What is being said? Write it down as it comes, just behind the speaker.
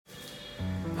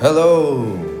Hello,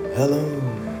 hello,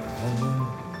 hello.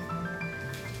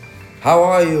 How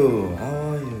are you? How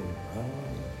are you?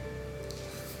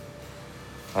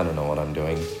 I don't know what I'm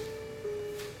doing.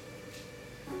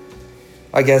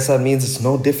 I guess that means it's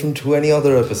no different to any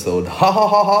other episode. Ha ha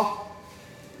ha ha.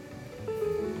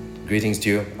 Greetings to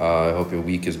you. I hope your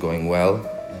week is going well.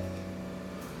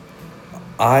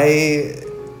 I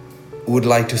would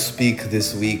like to speak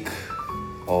this week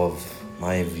of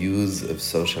my views of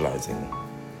socializing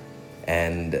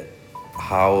and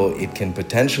how it can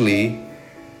potentially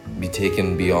be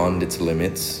taken beyond its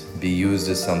limits, be used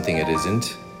as something it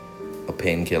isn't, a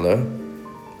painkiller.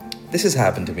 This has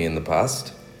happened to me in the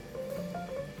past.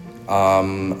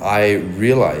 I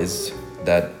realized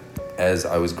that as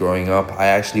I was growing up, I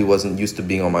actually wasn't used to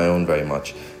being on my own very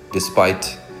much,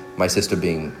 despite my sister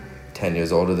being 10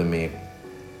 years older than me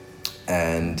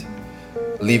and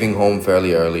leaving home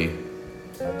fairly early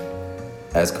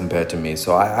as compared to me.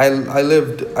 So I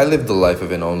lived the life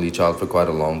of an only child for quite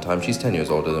a long time. She's 10 years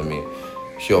older than me.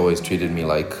 She always treated me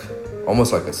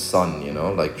almost like a son,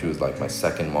 like she was like my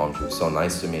second mom. She was so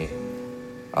nice to me.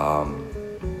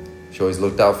 She always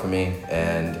looked out for me,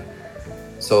 and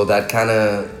so that kind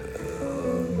of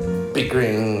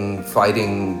bickering,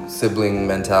 fighting, sibling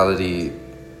mentality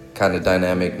kind of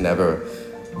dynamic never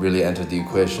really entered the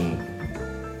equation.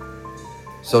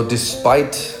 So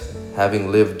despite having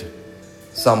lived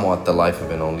somewhat the life of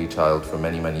an only child for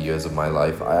many, many years of my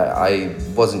life, I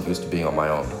wasn't used to being on my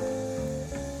own.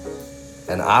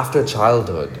 And after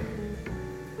childhood,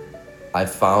 I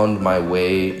found my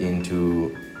way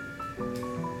into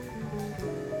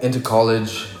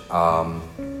college,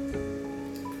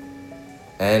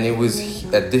 and it was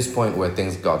at this point where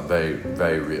things got very,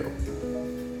 very real.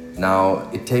 Now,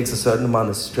 it takes a certain amount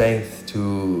of strength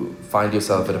to find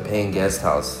yourself at a paying guest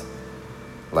house,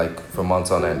 for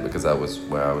months on end, because that was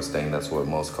where I was staying. That's what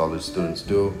most college students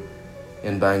do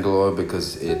in Bangalore,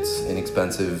 because it's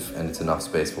inexpensive and it's enough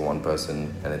space for one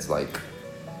person, and it's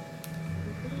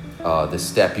the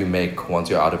step you make once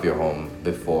you're out of your home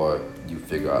before you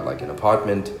figure out an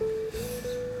apartment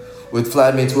with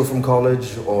flatmates who are from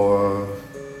college or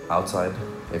outside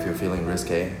if you're feeling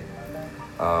risque.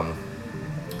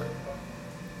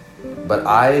 But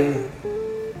I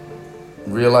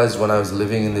realized when I was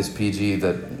living in this PG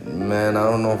that, man, I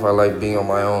don't know if I like being on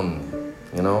my own,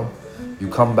 You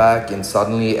come back and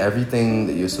suddenly everything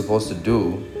that you're supposed to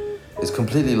do is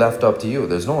completely left up to you.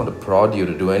 There's no one to prod you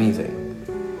to do anything.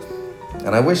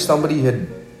 And I wish somebody had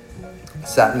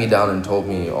sat me down and told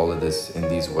me all of this in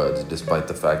these words, despite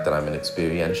the fact that I'm an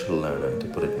experiential learner, to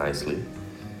put it nicely.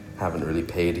 Haven't really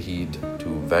paid heed to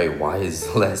very wise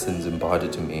lessons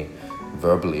imparted to me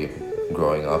verbally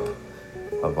growing up.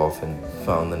 I've often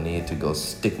found the need to go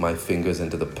stick my fingers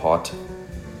into the pot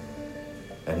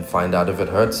and find out if it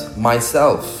hurts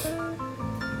myself.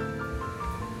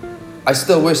 I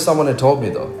still wish someone had told me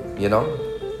though,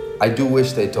 I do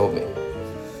wish they told me.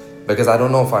 Because I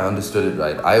don't know if I understood it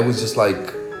right. I was just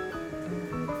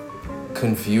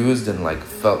confused and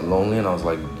felt lonely, and I was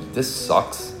like, this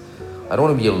sucks. I don't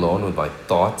want to be alone with my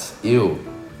thoughts. Ew.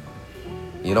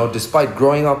 Despite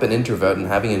growing up an introvert and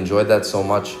having enjoyed that so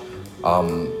much,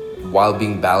 while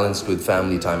being balanced with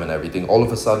family time and everything, all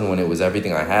of a sudden when it was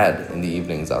everything I had in the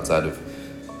evenings outside of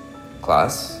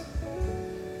class,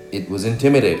 it was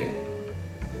intimidating.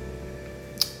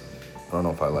 I don't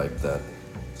know if I liked that.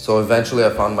 So eventually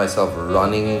I found myself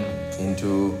running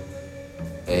into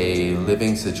a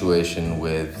living situation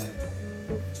with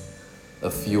a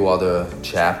few other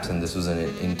chaps, and this was an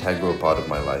integral part of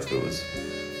my life. It was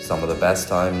some of the best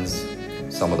times,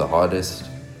 some of the hardest,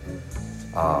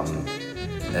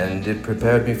 and it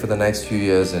prepared me for the next few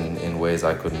years in ways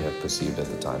I couldn't have perceived at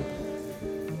the time.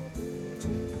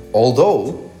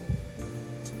 Although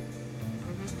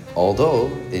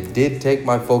it did take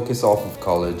my focus off of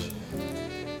college,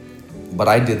 but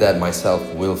I did that myself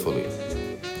willfully.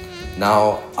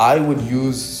 Now, I would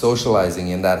use socializing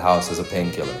in that house as a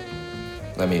painkiller.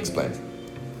 Let me explain.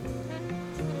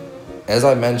 As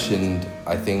I mentioned,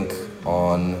 I think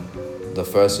on the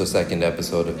first or second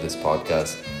episode of this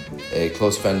podcast, a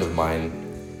close friend of mine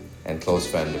and close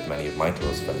friend of many of my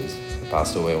close friends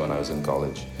passed away when I was in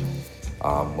college,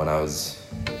 when I was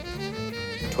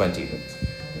 20.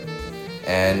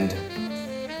 And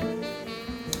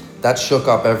that shook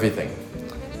up everything.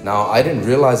 Now, I didn't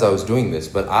realize I was doing this,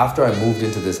 but after I moved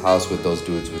into this house with those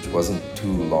dudes, which wasn't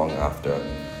too long after,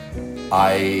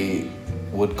 I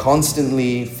would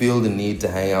constantly feel the need to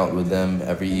hang out with them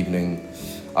every evening.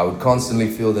 I would constantly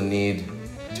feel the need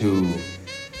to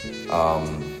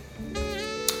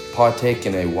partake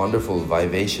in a wonderful,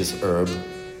 vivacious herb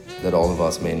that all of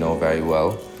us may know very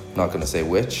well. I'm not going to say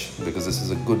which, because this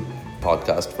is a good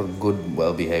podcast for good,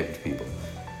 well-behaved people.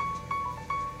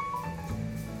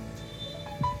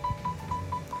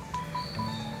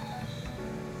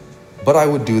 But I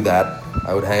would do that.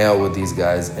 I would hang out with these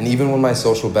guys. And even when my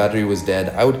social battery was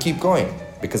dead, I would keep going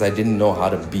because I didn't know how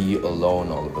to be alone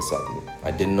all of a sudden.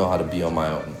 I didn't know how to be on my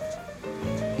own.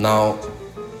 Now,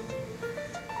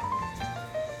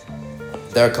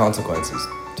 there are consequences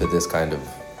to this kind of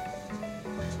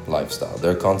lifestyle.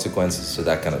 There are consequences to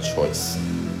that kind of choice.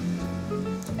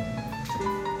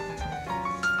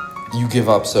 You give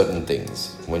up certain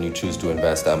things when you choose to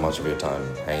invest that much of your time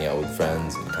hanging out with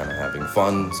friends and kind of having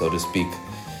fun, so to speak.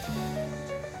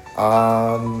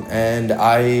 And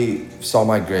I saw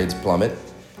my grades plummet.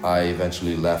 I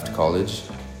eventually left college.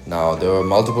 Now, there were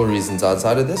multiple reasons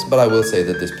outside of this, but I will say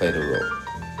that this played a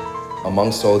role.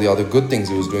 Amongst all the other good things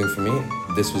it was doing for me,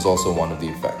 this was also one of the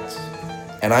effects.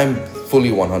 And I'm fully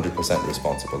 100%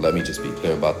 responsible. Let me just be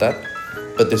clear about that.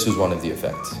 But this was one of the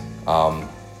effects.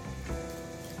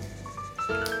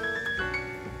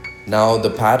 Now, the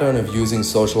pattern of using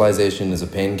socialization as a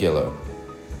painkiller,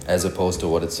 as opposed to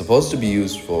what it's supposed to be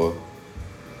used for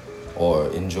or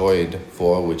enjoyed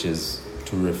for, which is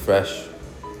to refresh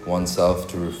oneself,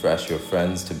 to refresh your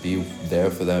friends, to be there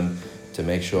for them, to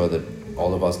make sure that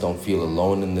all of us don't feel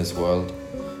alone in this world,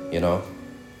 you know?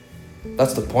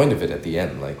 That's the point of it at the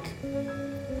end. Like,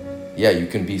 yeah, you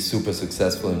can be super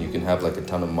successful and you can have like a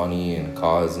ton of money and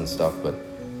cars and stuff, but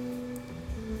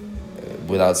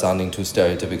without sounding too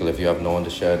stereotypical, if you have no one to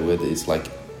share it with, it's like,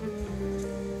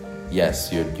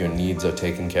 yes, your needs are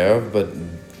taken care of, but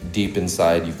deep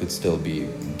inside you could still be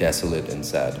desolate and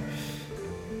sad.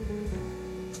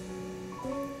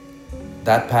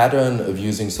 That pattern of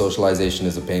using socialization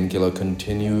as a painkiller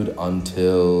continued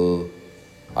until,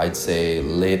 I'd say,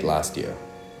 late last year.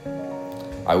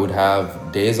 I would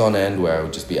have days on end where I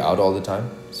would just be out all the time,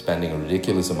 spending a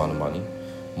ridiculous amount of money.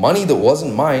 Money that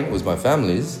wasn't mine, it was my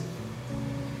family's.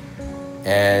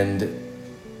 And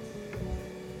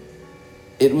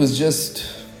it was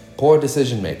just poor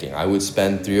decision making. I would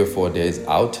spend 3 or 4 days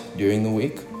out during the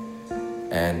week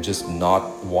and just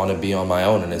not want to be on my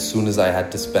own. And as soon as I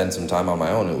had to spend some time on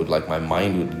my own, it would like my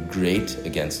mind would grate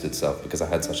against itself because I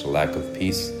had such a lack of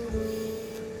peace.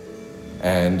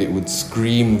 And it would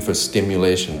scream for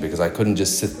stimulation because I couldn't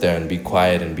just sit there and be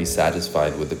quiet and be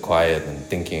satisfied with the quiet and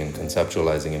thinking and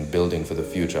conceptualizing and building for the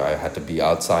future. I had to be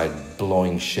outside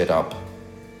blowing shit up,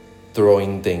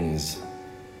 throwing things,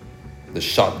 the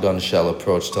shotgun shell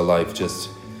approach to life, just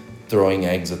throwing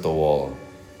eggs at the wall,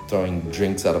 throwing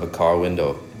drinks out of a car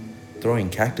window, throwing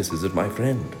cactuses at my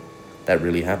friend. That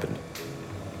really happened.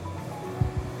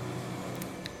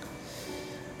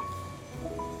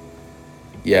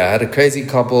 Yeah, I had a crazy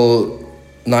couple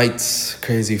nights,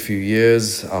 crazy few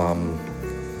years.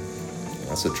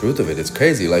 That's the truth of it. It's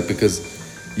crazy, like, because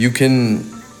you can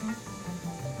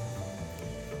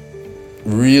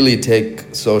really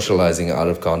take socializing out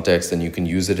of context and you can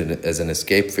use it as an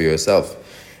escape for yourself.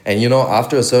 And you know,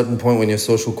 after a certain point when your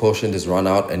social quotient is run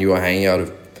out and you are hanging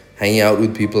out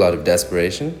with people out of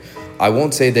desperation, I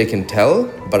won't say they can tell,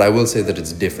 but I will say that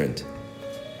it's different.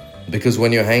 Because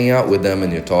when you're hanging out with them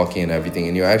and you're talking and everything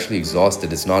and you're actually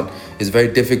exhausted, it's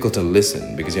very difficult to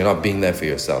listen because you're not being there for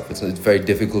yourself. It's very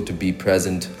difficult to be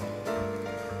present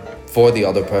for the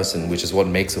other person, which is what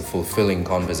makes a fulfilling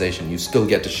conversation. You still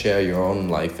get to share your own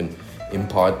life and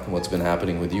impart what's been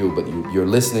happening with you, but you're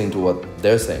listening to what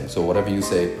they're saying. So whatever you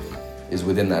say is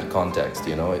within that context,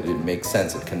 you know, it makes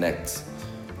sense, it connects.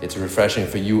 It's refreshing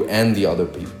for you and the other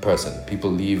person.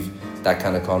 People leave that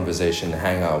kind of conversation,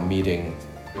 hangout, meeting,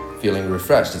 feeling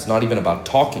refreshed. It's not even about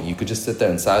talking. You could just sit there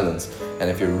in silence, and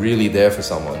if you're really there for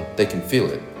someone, they can feel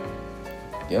it.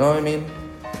 You know what I mean?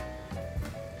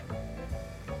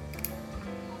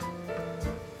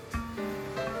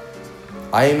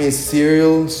 I am a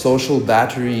serial social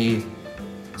battery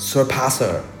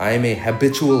surpasser. I am a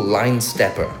habitual line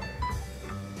stepper.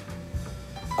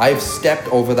 I've stepped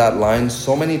over that line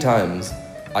so many times,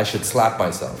 I should slap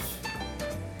myself.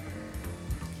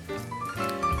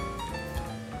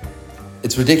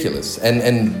 It's ridiculous.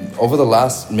 And over the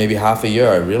last maybe half a year,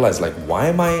 I realized, like, what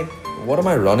am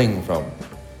I running from?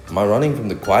 Am I running from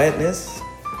the quietness?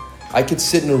 I could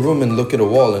sit in a room and look at a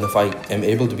wall, and if I am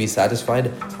able to be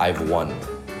satisfied, I've won.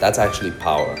 That's actually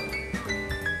power.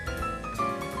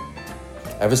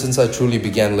 Ever since I truly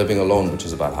began living alone, which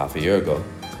was about half a year ago,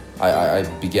 I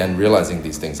began realizing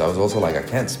these things. I was also like, I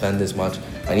can't spend this much.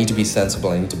 I need to be sensible.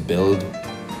 I need to build.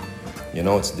 You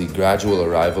know, it's the gradual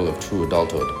arrival of true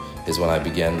adulthood is when I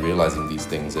began realizing these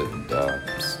things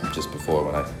just before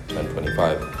when I turned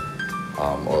 25.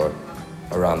 or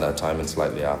around that time and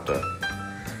slightly after.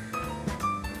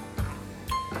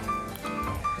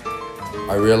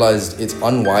 I realized it's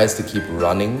unwise to keep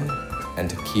running and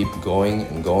to keep going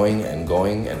and going and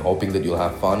going and hoping that you'll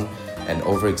have fun and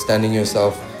overextending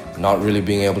yourself, not really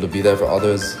being able to be there for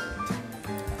others.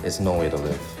 It's no way to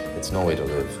live. It's no way to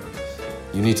live.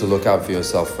 You need to look out for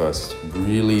yourself first.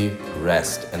 Really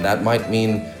rest. And that might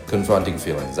mean confronting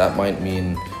feelings. That might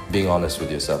mean being honest with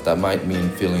yourself. That might mean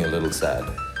feeling a little sad.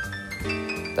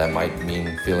 That might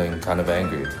mean feeling kind of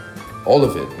angry. All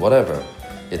of it, whatever.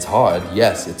 It's hard,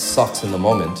 yes, it sucks in the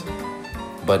moment,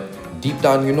 but deep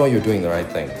down you know you're doing the right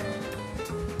thing.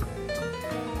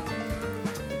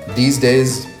 These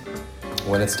days,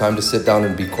 when it's time to sit down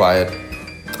and be quiet,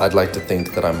 I'd like to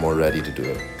think that I'm more ready to do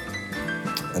it.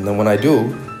 And then when I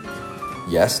do,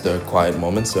 yes, there are quiet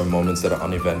moments, there are moments that are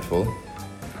uneventful,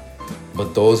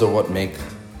 but those are what make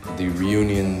the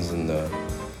reunions and the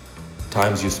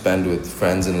times you spend with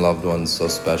friends and loved ones so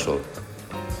special,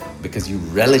 because you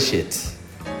relish it.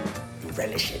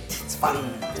 It's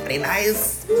fun. It's very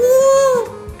nice.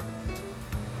 Woo!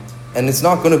 And it's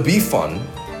not going to be fun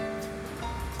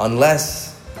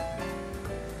unless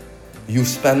you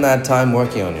spend that time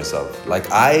working on yourself. Like,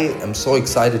 I am so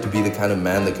excited to be the kind of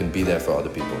man that can be there for other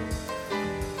people.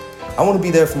 I want to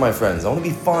be there for my friends. I want to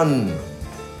be fun.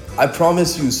 I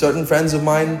promise you, certain friends of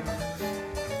mine,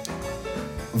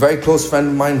 a very close friend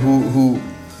of mine who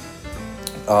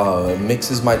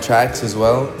mixes my tracks as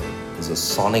well, is a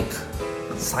sonic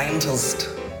scientist,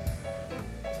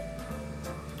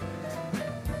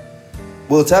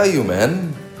 will tell you,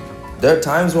 man, there are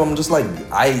times where I'm just like,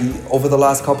 over the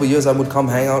last couple of years, I would come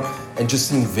hang out and just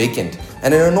seem vacant.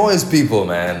 And it annoys people,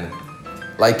 man.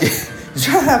 Like, you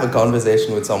try to have a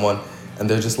conversation with someone and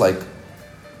they're just like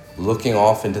looking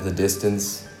off into the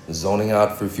distance, zoning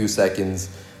out for a few seconds,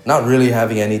 not really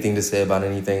having anything to say about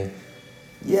anything.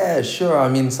 Yeah, sure. I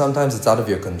mean, sometimes it's out of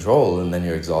your control and then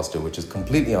you're exhausted, which is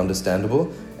completely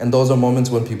understandable. And those are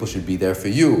moments when people should be there for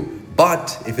you.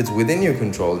 But if it's within your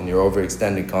control and you're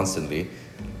overextended constantly,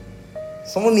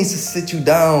 someone needs to sit you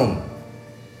down.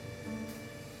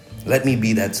 Let me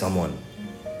be that someone.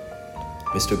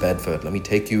 Mr. Bedford, let me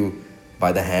take you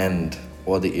by the hand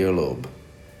or the earlobe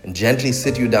and gently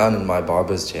sit you down in my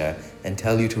barber's chair and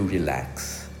tell you to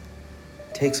relax.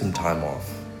 Take some time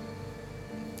off.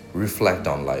 Reflect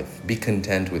on life. Be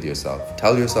content with yourself.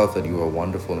 Tell yourself that you are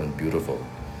wonderful and beautiful,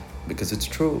 because it's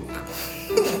true.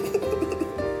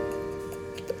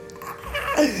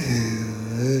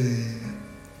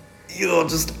 You're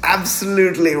just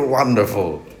absolutely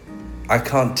wonderful. I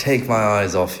can't take my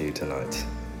eyes off you tonight.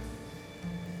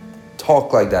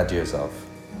 Talk like that to yourself.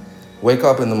 Wake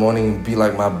up in the morning and be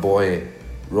like my boy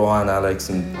Rohan Alex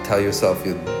and tell yourself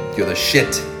you're the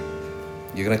shit.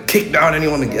 You're gonna kick down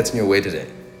anyone that gets in your way today.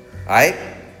 Alright?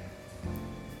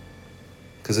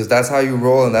 Because if that's how you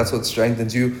roll and that's what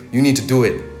strengthens you, you need to do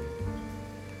it.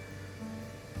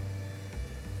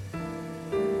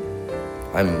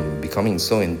 I'm becoming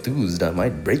so enthused I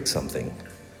might break something.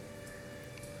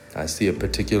 I see a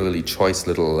particularly choice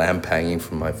little lamp hanging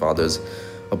from my father's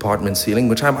apartment ceiling,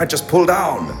 which I might just pull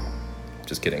down.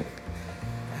 Just kidding.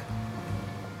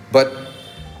 But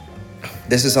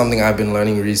this is something I've been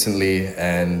learning recently,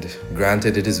 and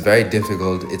granted, it is very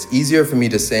difficult. It's easier for me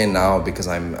to say now because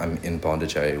I'm in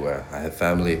Pondicherry where I have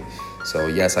family. So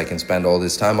yes, I can spend all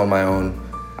this time on my own.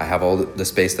 I have all the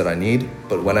space that I need.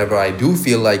 But whenever I do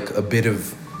feel like a bit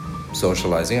of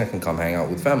socializing, I can come hang out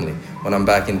with family. When I'm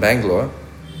back in Bangalore,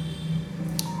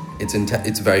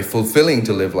 it's very fulfilling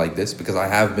to live like this because I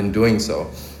have been doing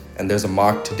so. And there's a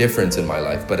marked difference in my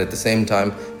life. But at the same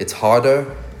time, it's harder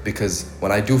because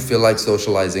when I do feel like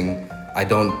socializing, I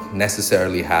don't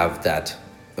necessarily have that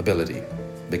ability.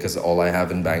 Because all I have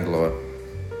in Bangalore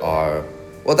are...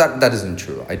 Well, that isn't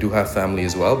true. I do have family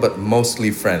as well, but mostly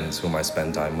friends whom I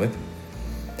spend time with.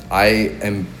 I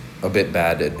am a bit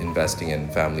bad at investing in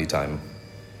family time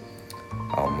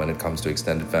when it comes to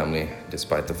extended family,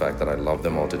 despite the fact that I love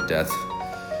them all to death.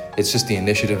 It's just the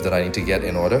initiative that I need to get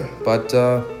in order, but,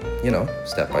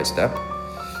 step by step.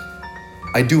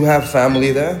 I do have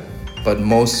family there, but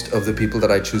most of the people that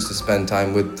I choose to spend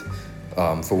time with,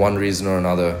 for one reason or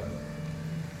another,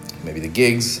 maybe the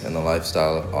gigs and the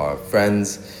lifestyle, are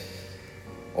friends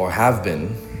or have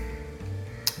been,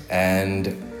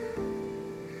 and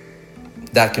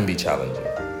that can be challenging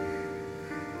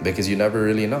because you never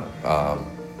really know.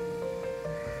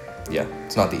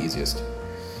 It's not the easiest.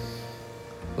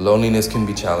 Loneliness can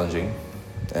be challenging,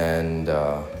 and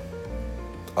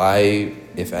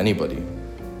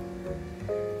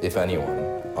if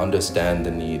anyone, understand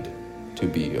the need to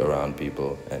be around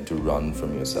people and to run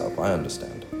from yourself. I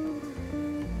understand.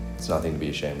 It's nothing to be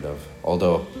ashamed of.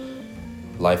 Although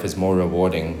life is more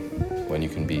rewarding when you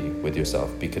can be with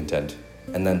yourself, be content,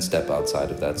 and then step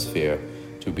outside of that sphere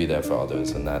to be there for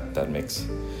others, and that makes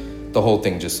the whole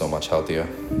thing just so much healthier.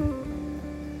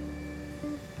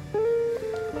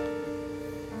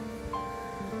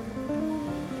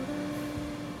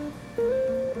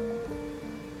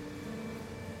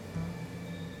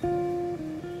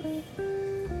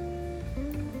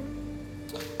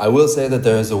 I will say that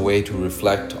there is a way to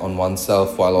reflect on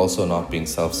oneself while also not being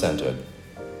self-centered.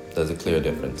 There's a clear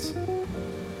difference.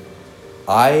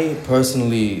 I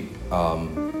personally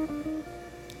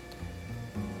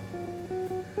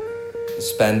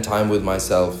spend time with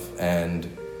myself and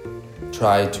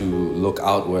try to look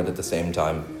outward at the same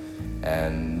time.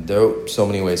 And there are so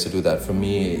many ways to do that. For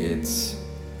me, it's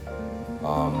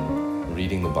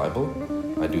reading the Bible.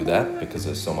 I do that because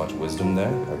there's so much wisdom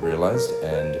there, I've realized.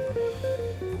 And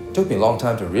it took me a long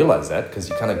time to realize that, because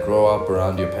you kind of grow up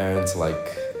around your parents'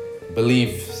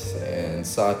 beliefs and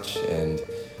such, and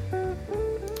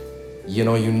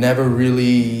you never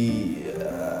really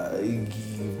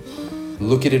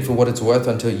look at it for what it's worth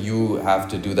until you have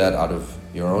to do that out of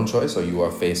your own choice, or you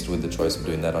are faced with the choice of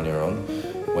doing that on your own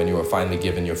when you are finally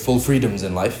given your full freedoms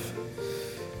in life.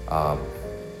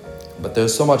 But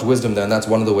there's so much wisdom there, and that's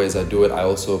one of the ways I do it. I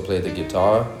also play the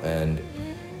guitar, and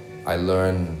I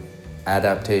learn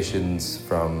adaptations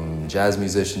from jazz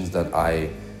musicians that I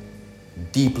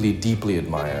deeply, deeply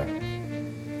admire.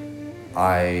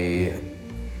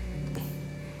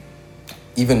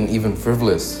 Even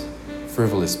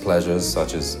frivolous pleasures,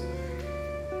 such as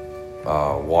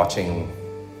watching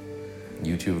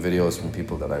YouTube videos from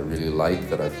people that I really like,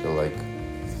 that I feel like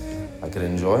I could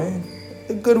enjoy.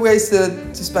 Good ways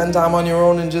to spend time on your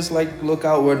own and just look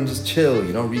outward and just chill,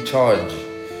 recharge.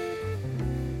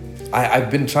 I've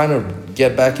been trying to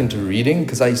get back into reading,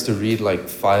 because I used to read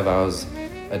 5 hours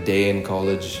a day in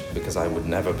college, because I would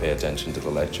never pay attention to the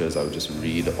lectures. I would just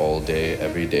read all day,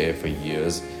 every day for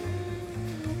years.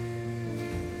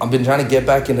 I've been trying to get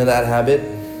back into that habit,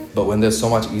 but when there's so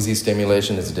much easy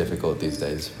stimulation, it's difficult these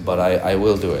days. But I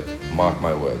will do it. Mark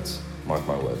my words. Mark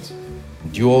my words.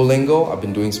 Duolingo, I've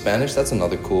been doing Spanish. That's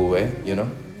another cool way,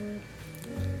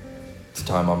 It's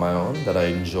time on my own that I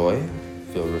enjoy,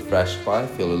 feel refreshed by,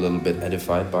 feel a little bit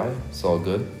edified by. It's all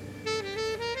good.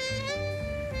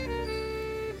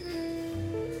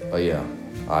 But yeah,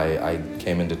 I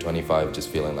came into 25 just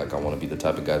feeling like I want to be the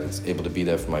type of guy that's able to be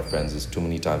there for my friends. There's too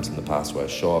many times in the past where I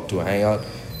show up to a hangout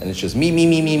and it's just me.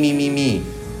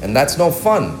 And that's no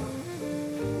fun.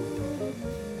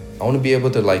 I want to be able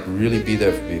to really be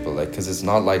there for people, because it's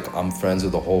not like I'm friends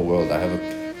with the whole world.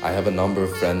 I have a number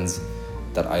of friends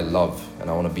that I love,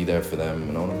 and I want to be there for them,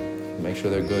 and I want to make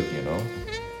sure they're good,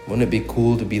 Wouldn't it be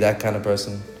cool to be that kind of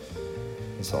person?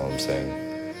 That's all I'm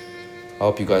saying. I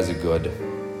hope you guys are good.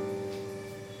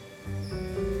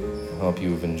 I hope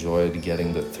you've enjoyed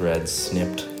getting the thread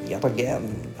snipped yet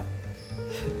again.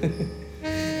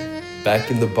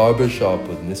 Back in the barber shop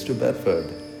with Mr.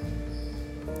 Bedford.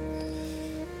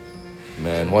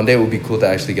 Man, one day it would be cool to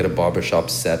actually get a barbershop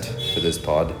set for this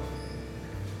pod.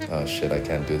 Oh shit, I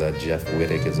can't do that. Jeff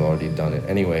Wittick has already done it.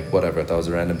 Anyway, whatever, that was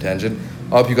a random tangent.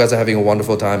 I hope you guys are having a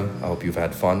wonderful time. I hope you've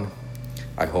had fun.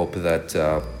 I hope that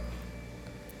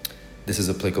this is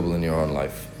applicable in your own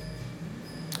life.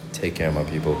 Take care, my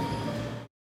people.